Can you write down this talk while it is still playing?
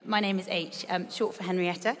My name is H, short for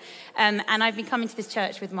Henrietta, and I've been coming to this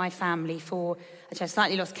church with my family for, actually I've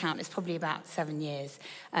slightly lost count, it's probably about 7 years.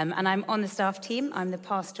 And I'm on the staff team. I'm the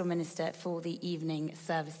pastoral minister for the evening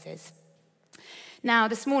services. Now,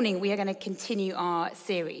 this morning we are going to continue our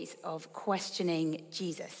series of questioning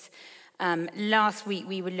Jesus. Last week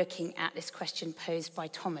we were looking at this question posed by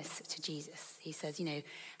Thomas to Jesus. He says,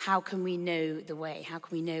 how can we know the way? How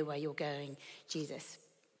can we know where you're going, Jesus?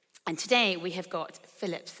 And today we have got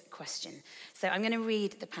Philip's question. So I'm going to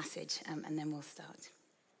read the passage and then we'll start.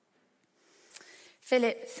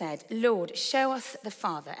 Philip said, "Lord, show us the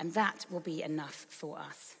Father, and that will be enough for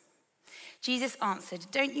us." Jesus answered,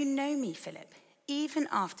 "Don't you know me, Philip, even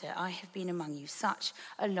after I have been among you such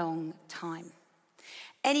a long time?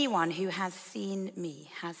 Anyone who has seen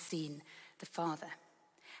me has seen the Father.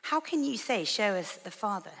 How can you say, 'Show us the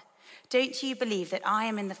Father'? Don't you believe that I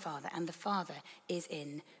am in the Father and the Father is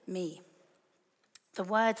in me? The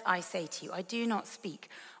words I say to you, I do not speak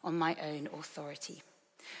on my own authority.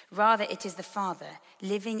 Rather, it is the Father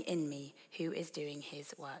living in me who is doing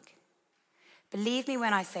his work. Believe me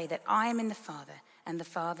when I say that I am in the Father and the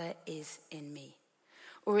Father is in me.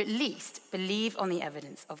 Or at least believe on the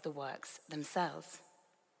evidence of the works themselves.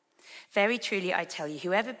 Very truly, I tell you,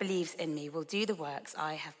 whoever believes in me will do the works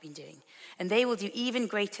I have been doing, and they will do even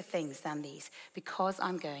greater things than these, because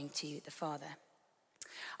I'm going to the Father.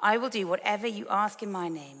 I will do whatever you ask in my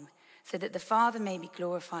name, so that the Father may be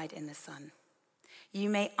glorified in the Son. You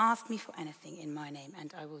may ask me for anything in my name,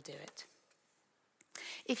 and I will do it.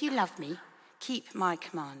 If you love me, keep my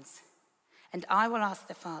commands, and I will ask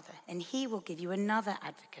the Father, and he will give you another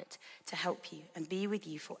advocate to help you and be with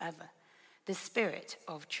you forever, the Spirit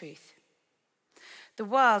of truth. The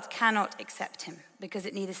world cannot accept him because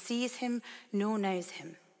it neither sees him nor knows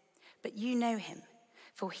him. But you know him,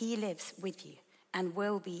 for he lives with you and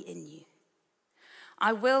will be in you.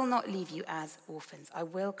 I will not leave you as orphans. I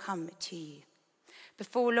will come to you.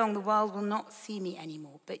 Before long, the world will not see me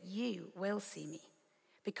anymore, but you will see me.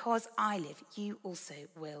 Because I live, you also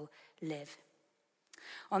will live.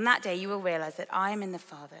 On that day, you will realize that I am in the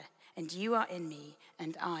Father, and you are in me,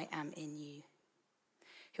 and I am in you.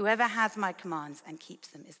 Whoever has my commands and keeps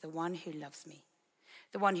them is the one who loves me.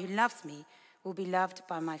 The one who loves me will be loved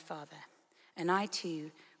by my Father, and I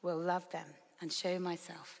too will love them and show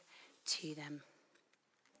myself to them."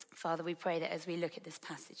 Father, we pray that as we look at this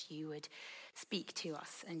passage, you would speak to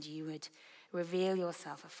us and you would reveal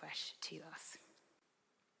yourself afresh to us.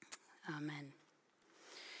 Amen.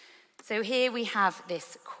 So here we have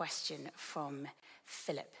this question from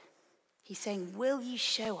Philip. He's saying, will you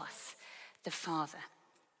show us the Father?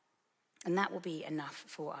 And that will be enough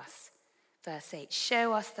for us. Verse 8,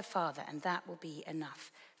 show us the Father, and that will be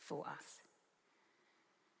enough for us.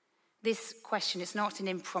 This question is not an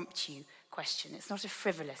impromptu question. It's not a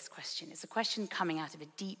frivolous question. It's a question coming out of a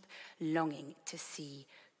deep longing to see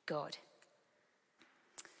God.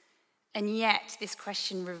 And yet, this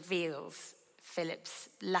question reveals Philip's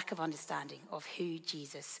lack of understanding of who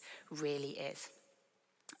Jesus really is.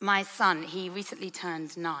 My son, he recently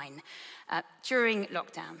turned 9 during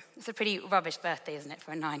lockdown. It's a pretty rubbish birthday, isn't it,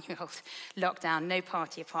 for a 9-year-old? Lockdown, no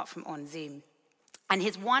party apart from on Zoom. And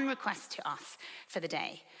his one request to us for the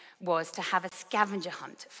day was to have a scavenger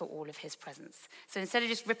hunt for all of his presents. So instead of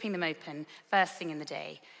just ripping them open first thing in the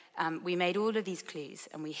day, we made all of these clues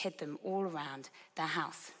and we hid them all around their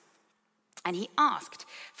house. And he asked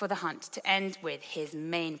for the hunt to end with his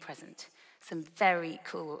main present, some very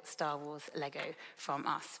cool Star Wars Lego from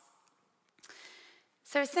us.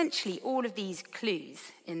 So essentially, all of these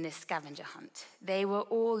clues in this scavenger hunt, they were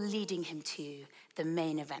all leading him to the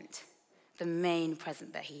main event, the main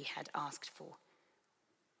present that he had asked for.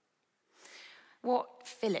 What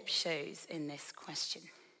Philip shows in this question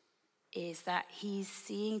is that he's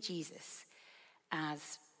seeing Jesus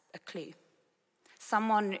as a clue,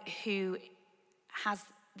 someone who has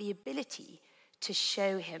the ability to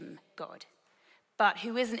show him God, but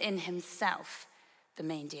who isn't in himself the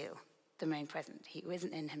main deal, the main present. He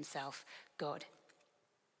isn't in himself God.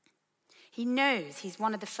 He knows he's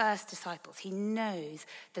one of the first disciples. He knows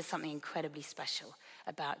there's something incredibly special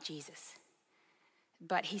about Jesus,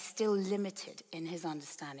 but he's still limited in his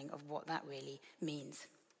understanding of what that really means.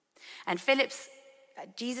 And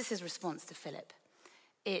Jesus' response to Philip,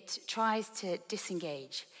 it tries to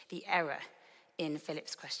disengage the error in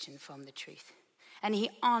Philip's question from the truth. And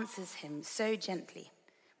he answers him so gently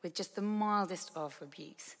with just the mildest of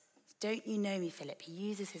rebukes. Don't you know me, Philip? He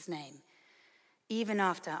uses his name. Even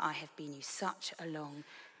after I have been you such a long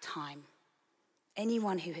time.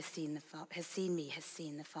 Anyone who has seen me has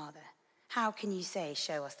seen the Father. How can you say,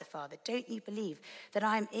 'Show us the Father'? Don't you believe that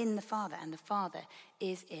I am in the Father and the Father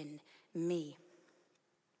is in me?"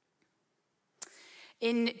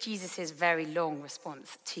 In Jesus' very long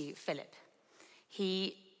response to Philip,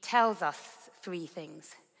 he tells us three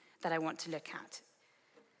things that I want to look at.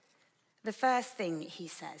 The first thing he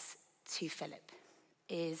says to Philip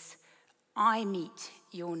is, "I meet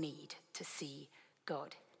your need to see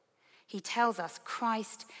God." He tells us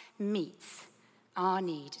Christ meets our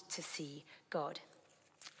need to see God.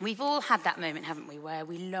 We've all had that moment, haven't we, where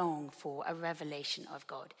we long for a revelation of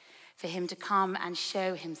God, for him to come and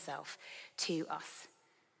show himself to us.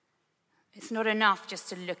 It's not enough just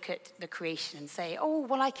to look at the creation and say, "Oh,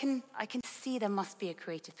 well, I can see there must be a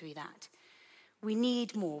creator through that." We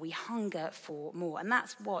need more. We hunger for more. And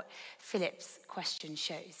that's what Philip's question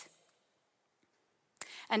shows.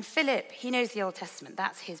 And Philip, he knows the Old Testament.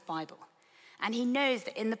 That's his Bible. And he knows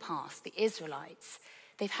that in the past, the Israelites,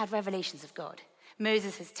 they've had revelations of God.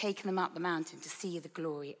 Moses has taken them up the mountain to see the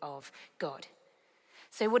glory of God.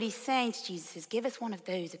 So what he's saying to Jesus is, give us one of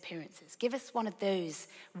those appearances. Give us one of those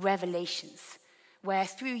revelations where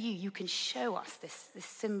through you can show us this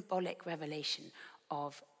symbolic revelation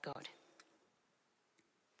of God.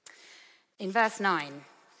 In verse 9,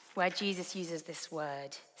 where Jesus uses this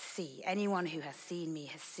word, "see," anyone who has seen me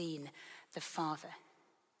has seen the Father.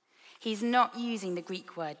 He's not using the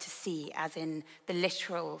Greek word to see as in the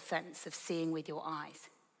literal sense of seeing with your eyes.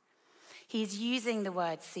 He's using the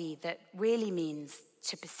word see that really means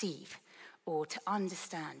to perceive or to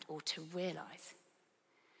understand or to realize.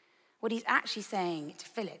 What he's actually saying to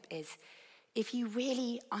Philip is, if you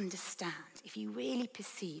really understand, if you really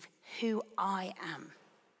perceive who I am,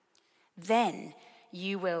 then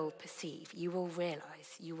you will perceive, you will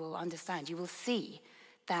realize, you will understand, you will see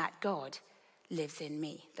that God lives in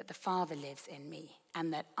me, that the Father lives in me,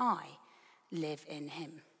 and that I live in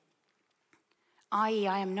him. I.e.,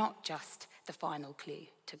 I am not just the final clue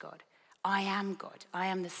to God. I am God. I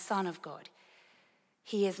am the Son of God.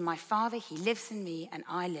 He is my Father, he lives in me, and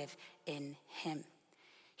I live in him.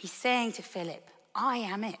 He's saying to Philip, I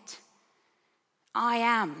am it. I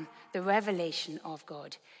am the revelation of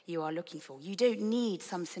God you are looking for. You don't need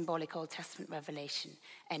some symbolic Old Testament revelation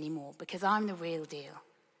anymore because I'm the real deal.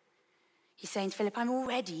 He's saying to Philip, I'm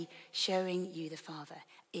already showing you the Father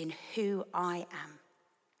in who I am.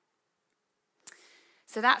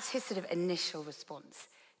 So that's his sort of initial response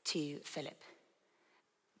to Philip.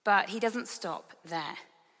 But he doesn't stop there.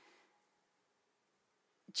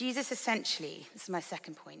 Jesus essentially, this is my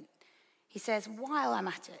second point, he says, while I'm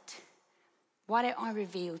at it, why don't I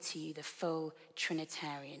reveal to you the full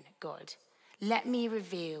Trinitarian God? Let me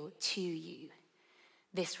reveal to you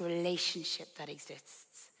this relationship that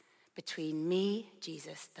exists between me,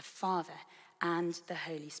 Jesus, the Father, and the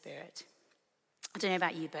Holy Spirit. I don't know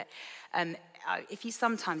about you, but if you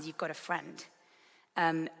sometimes you've got a friend,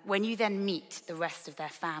 when you then meet the rest of their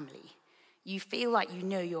family, you feel like you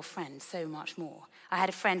know your friend so much more. I had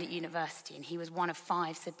a friend at university, and he was one of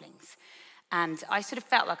 5 siblings. And I sort of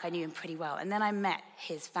felt like I knew him pretty well. And then I met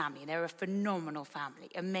his family. They were a phenomenal family,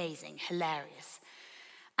 amazing, hilarious.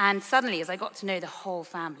 And suddenly, as I got to know the whole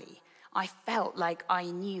family, I felt like I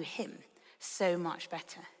knew him so much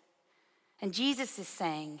better. And Jesus is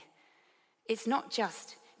saying, it's not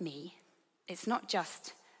just me. It's not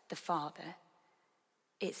just the Father.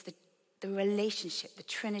 It's the relationship, the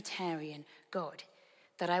Trinitarian God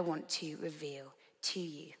that I want to reveal to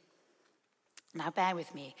you. Now, bear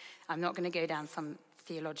with me. I'm not going to go down some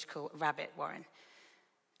theological rabbit warren.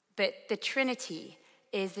 But the Trinity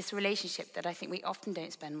is this relationship that I think we often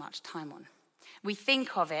don't spend much time on. We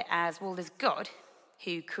think of it as, well, there's God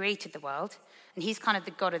who created the world, and he's kind of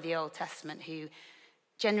the God of the Old Testament who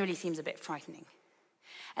generally seems a bit frightening.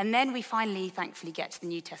 And then we finally, thankfully, get to the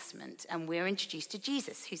New Testament, and we're introduced to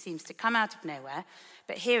Jesus, who seems to come out of nowhere.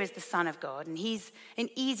 But here is the Son of God, and he's an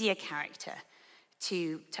easier character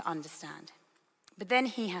to understand. But then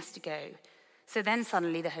he has to go. So then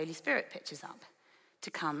suddenly the Holy Spirit pitches up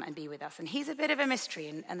to come and be with us. And he's a bit of a mystery,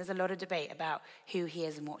 and there's a lot of debate about who he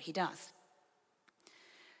is and what he does.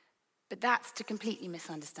 But that's to completely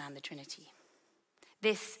misunderstand the Trinity.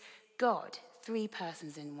 This God, 3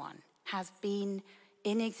 persons in one, has been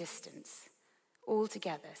in existence all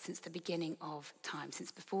together since the beginning of time,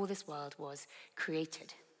 since before this world was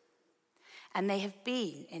created. And they have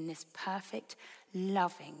been in this perfect,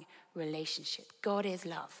 loving relationship. God is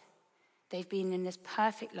love. They've been in this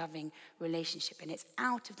perfect, loving relationship, and it's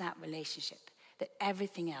out of that relationship that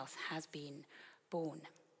everything else has been born.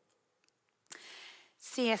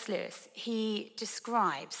 C.S. Lewis, he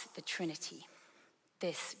describes the Trinity,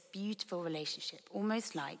 this beautiful relationship,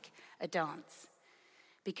 almost like a dance.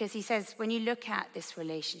 Because he says, when you look at this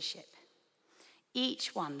relationship,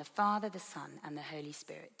 each one, the Father, the Son, and the Holy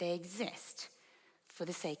Spirit, they exist for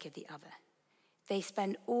the sake of the other. They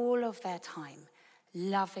spend all of their time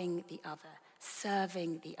loving the other,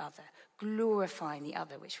 serving the other, glorifying the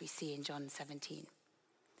other, which we see in John 17.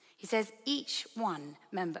 He says each one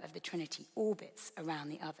member of the Trinity orbits around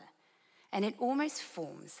the other, and it almost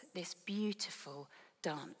forms this beautiful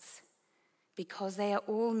dance because they are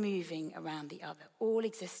all moving around the other, all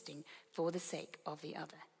existing for the sake of the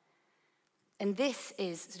other. And this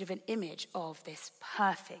is sort of an image of this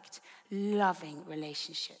perfect, loving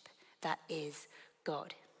relationship that is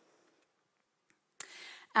God.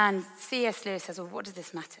 And C.S. Lewis says, well, what does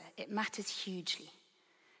this matter? It matters hugely.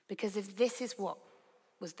 Because if this is what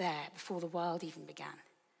was there before the world even began,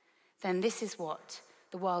 then this is what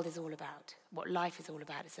the world is all about, what life is all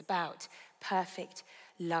about. It's about perfect,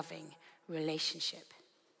 loving relationship.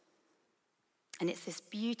 And it's this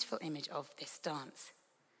beautiful image of this dance.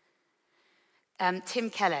 Tim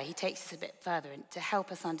Keller, he takes us a bit further to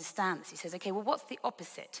help us understand this. He says, okay, well, what's the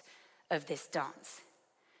opposite of this dance?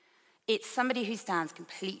 It's somebody who stands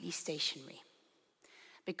completely stationary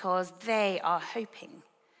because they are hoping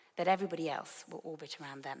that everybody else will orbit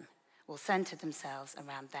around them, will center themselves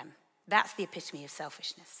around them. That's the epitome of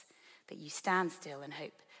selfishness, that you stand still and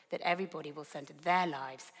hope that everybody will center their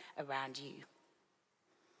lives around you.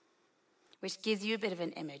 Which gives you a bit of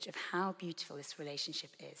an image of how beautiful this relationship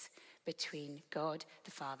is between God,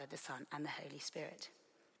 the Father, the Son, and the Holy Spirit.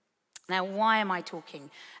 Now, why am I talking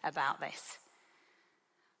about this?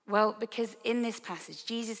 Well, because in this passage,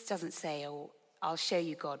 Jesus doesn't say, oh, I'll show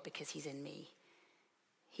you God because he's in me.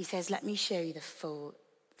 He says, let me show you the full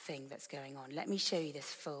thing that's going on. Let me show you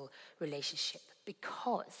this full relationship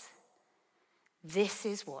because this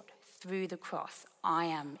is what, through the cross, I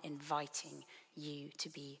am inviting you to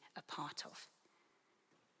be a part of.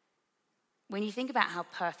 When you think about how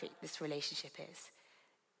perfect this relationship is,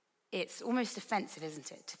 it's almost offensive,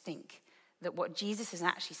 isn't it, to think that what Jesus is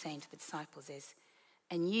actually saying to the disciples is,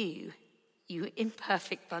 and you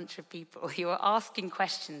imperfect bunch of people who are asking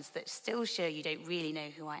questions that still show you don't really know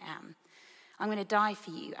who I am, I'm going to die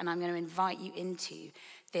for you and I'm going to invite you into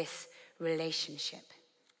this relationship.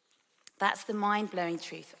 That's the mind-blowing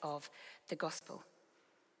truth of the gospel.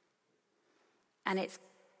 And it's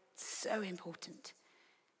so important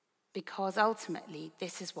because ultimately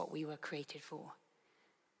this is what we were created for,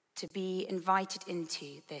 to be invited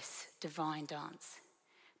into this divine dance,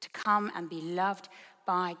 to come and be loved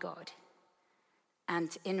by God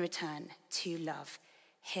and in return to love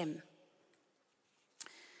him.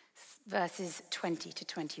 Verses 20 to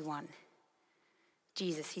 21.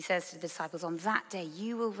 Jesus, he says to the disciples, on that day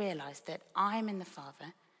you will realize that I'm in the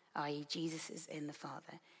Father, i.e. Jesus is in the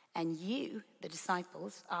Father, and you, the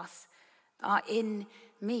disciples, us, are in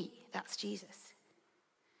me. That's Jesus.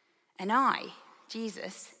 And I,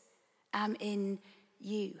 Jesus, am in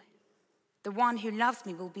you. The one who loves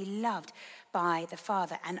me will be loved by the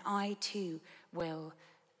Father, and I too will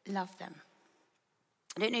love them.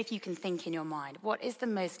 I don't know if you can think in your mind, what is the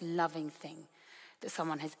most loving thing that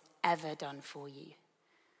someone has ever done for you?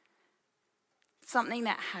 Something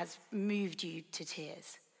that has moved you to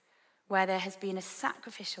tears, where there has been a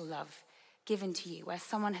sacrificial love given to you, where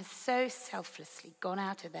someone has so selflessly gone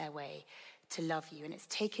out of their way to love you, and it's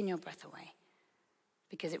taken your breath away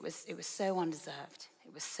because it was so undeserved.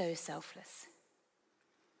 It was so selfless.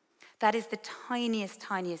 That is the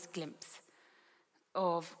tiniest glimpse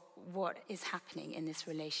of what is happening in this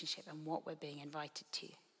relationship and what we're being invited to.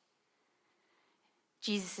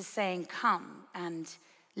 Jesus is saying, come and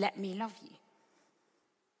let me love you.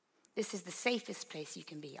 This is the safest place you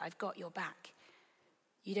can be. I've got your back.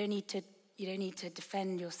 You don't need to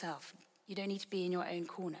defend yourself. You don't need to be in your own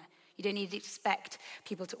corner. You don't need to expect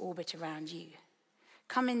people to orbit around you.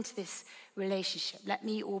 Come into this relationship. Let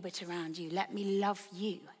me orbit around you. Let me love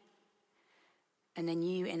you. And then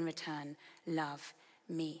you, in return, love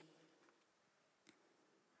me.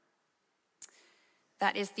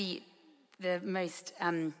 That is the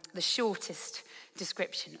shortest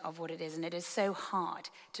description of what it is. And it is so hard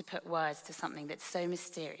to put words to something that's so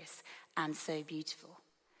mysterious and so beautiful.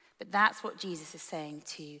 But that's what Jesus is saying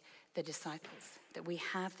to the disciples, that we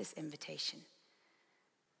have this invitation.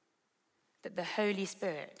 That the Holy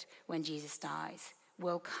Spirit, when Jesus dies,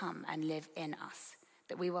 will come and live in us.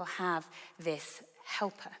 That we will have this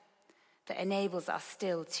helper that enables us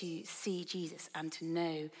still to see Jesus and to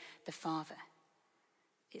know the Father.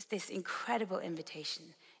 It's this incredible invitation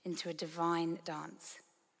into a divine dance.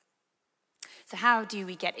 So how do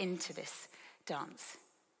we get into this dance?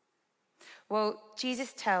 Well,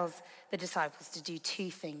 Jesus tells the disciples to do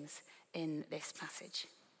two things in this passage.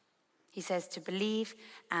 He says to believe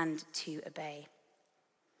and to obey.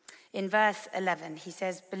 In verse 11, he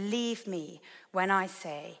says, believe me when I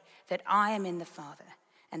say that I am in the Father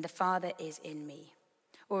and the Father is in me.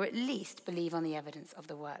 Or at least believe on the evidence of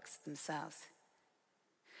the works themselves.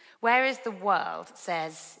 Whereas the world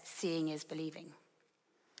says seeing is believing,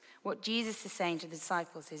 what Jesus is saying to the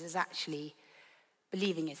disciples is actually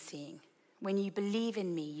believing is seeing. When you believe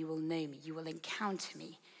in me, you will know me, you will encounter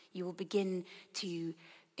me, you will begin to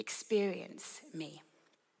experience me.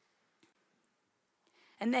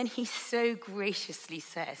 And then he so graciously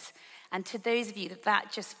says, and to those of you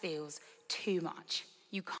that just feels too much,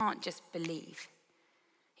 you can't just believe.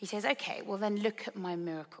 He says, okay, well then look at my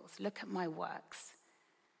miracles, look at my works,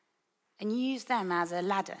 and use them as a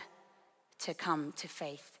ladder to come to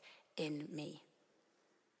faith in me.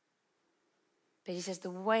 But he says, the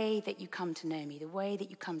way that you come to know me, the way that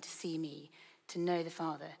you come to see me, to know the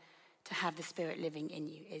Father, to have the Spirit living in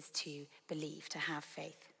you, is to believe, to have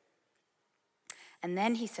faith. And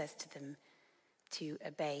then he says to them to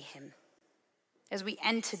obey him. As we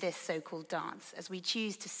enter this so-called dance, as we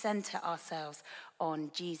choose to center ourselves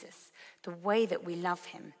on Jesus, the way that we love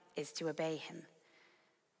him is to obey him.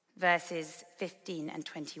 Verses 15 and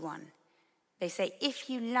 21. They say, if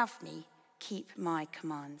you love me, keep my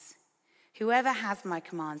commands. Whoever has my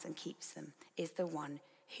commands and keeps them is the one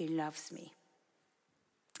who loves me.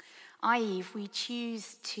 I.e., if we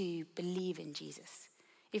choose to believe in Jesus,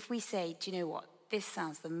 if we say, do you know what? This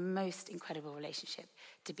sounds the most incredible relationship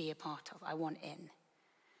to be a part of. I want in.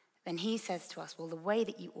 Then he says to us, well, the way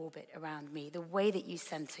that you orbit around me, the way that you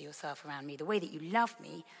center yourself around me, the way that you love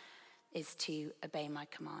me is to obey my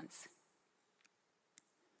commands.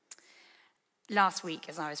 Last week,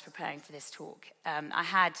 as I was preparing for this talk, I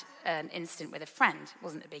had an incident with a friend. It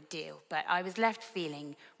wasn't a big deal, but I was left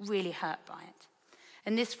feeling really hurt by it.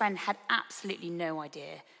 And this friend had absolutely no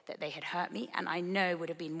idea that they had hurt me, and I know would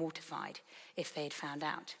have been mortified if they had found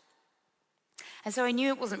out. And so I knew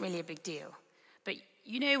it wasn't really a big deal. But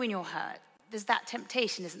you know when you're hurt, there's that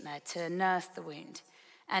temptation, isn't there, to nurse the wound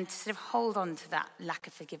and to sort of hold on to that lack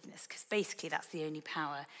of forgiveness, because basically that's the only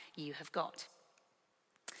power you have got.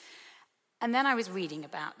 And then I was reading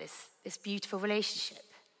about this beautiful relationship.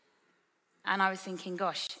 And I was thinking,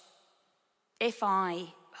 gosh, if I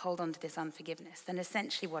hold on to this unforgiveness, then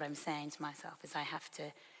essentially what I'm saying to myself is I have to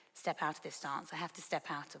step out of this dance. I have to step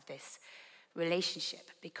out of this relationship,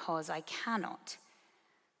 because I cannot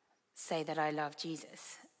say that I love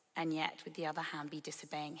Jesus and yet, with the other hand, be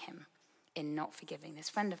disobeying him in not forgiving this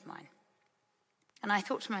friend of mine. And I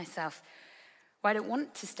thought to myself, well, I don't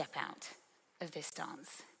want to step out of this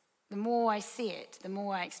dance. The more I see it, the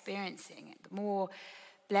more I experience it, the more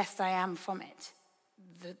blessed I am from it,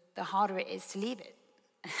 the harder it is to leave it.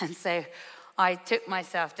 And so I took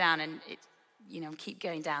myself down and keep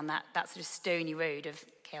going down that sort of stony road of,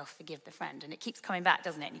 okay, I'll forgive the friend. And it keeps coming back,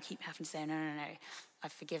 doesn't it? And you keep having to say, no,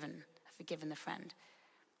 I've forgiven the friend.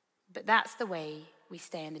 But that's the way we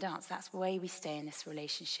stay in the dance. That's the way we stay in this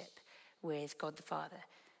relationship with God the Father,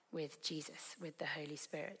 with Jesus, with the Holy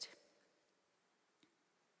Spirit.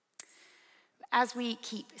 As we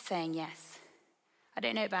keep saying yes, I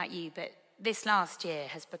don't know about you, but this last year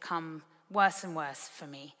has become worse and worse for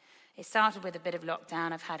me. It started with a bit of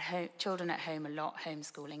lockdown. I've had children at home a lot,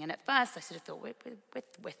 homeschooling. And at first I sort of thought,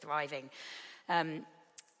 we're thriving.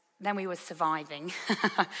 Then we were surviving.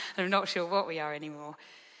 I'm not sure what we are anymore.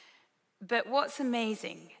 But what's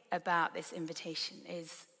amazing about this invitation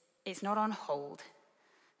is it's not on hold.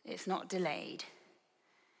 It's not delayed.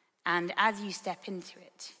 And as you step into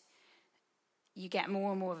it, you get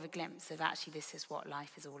more and more of a glimpse of actually this is what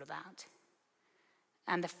life is all about.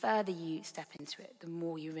 And the further you step into it, the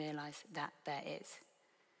more you realize that there is.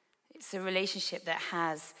 It's a relationship that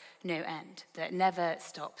has no end, that never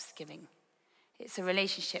stops giving. It's a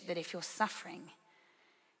relationship that if you're suffering,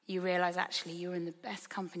 you realize actually you're in the best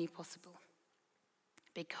company possible.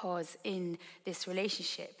 Because in this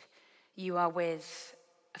relationship, you are with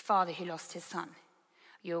a father who lost his son.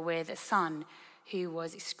 You're with a son who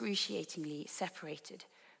was excruciatingly separated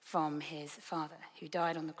from his father, who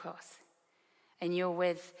died on the cross. And you're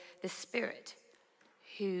with the Spirit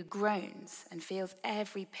who groans and feels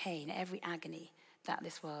every pain, every agony that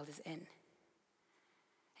this world is in.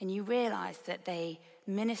 And you realize that they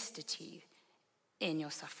minister to you in your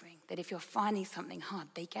suffering, that if you're finding something hard,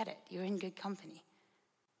 they get it. You're in good company.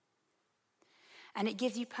 And it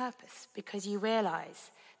gives you purpose, because you realize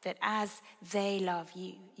that as they love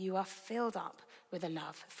you, you are filled up with a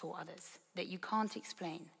love for others that you can't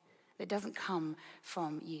explain, that doesn't come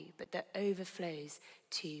from you, but that overflows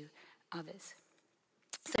to others.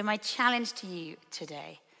 So my challenge to you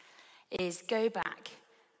today is go back,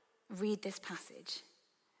 read this passage,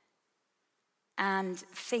 and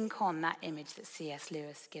think on that image that C.S.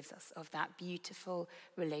 Lewis gives us of that beautiful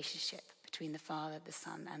relationship between the Father, the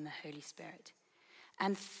Son, and the Holy Spirit.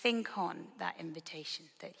 And think on that invitation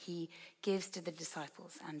that he gives to the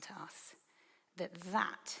disciples and to us,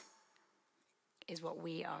 that is what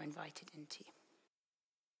we are invited into.